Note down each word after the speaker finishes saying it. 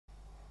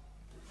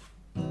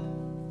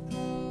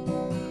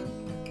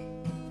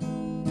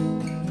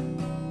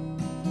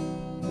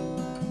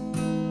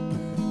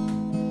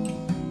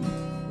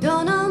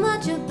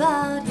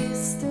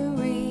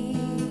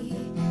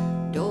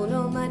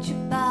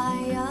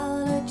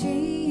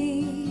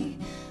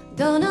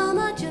Don't know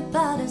much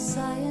about a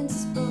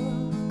science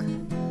book,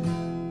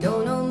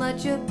 don't know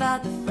much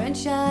about the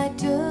French I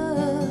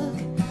took,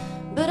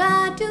 but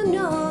I do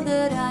know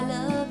that I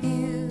love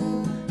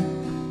you,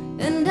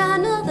 and I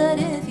know that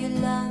if you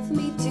love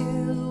me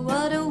too,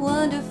 what a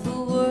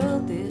wonderful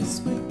world this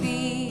would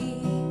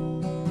be.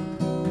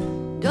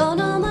 Don't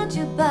know much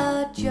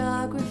about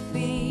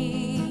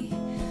geography,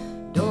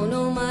 don't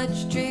know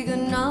much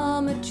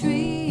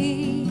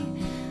trigonometry,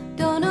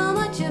 don't know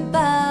much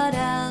about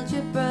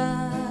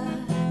algebra,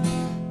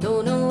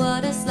 don't know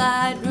what a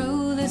slide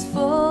rule is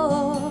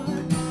for,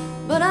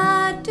 but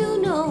I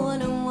do know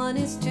 1 and 1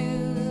 is 2.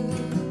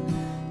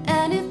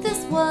 And if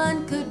this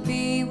one could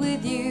be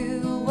with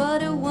you,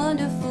 what a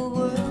wonderful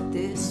world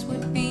this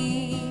would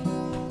be.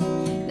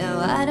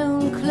 Now I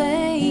don't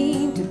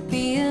claim to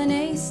be an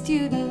A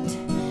student,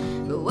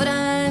 but what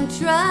I'm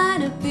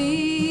trying to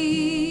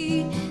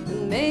be,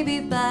 and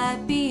maybe by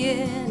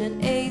being an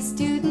A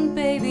student,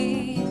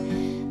 baby,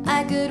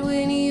 I could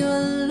win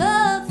your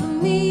love for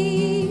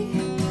me.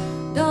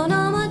 Don't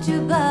know much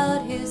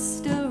about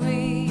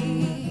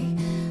history,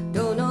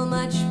 don't know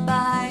much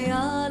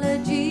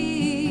biology,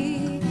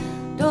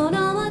 don't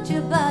know much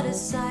about a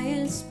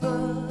science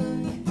book,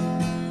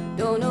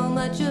 don't know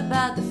much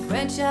about the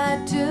French I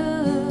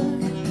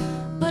took,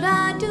 but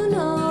I do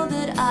know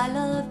that I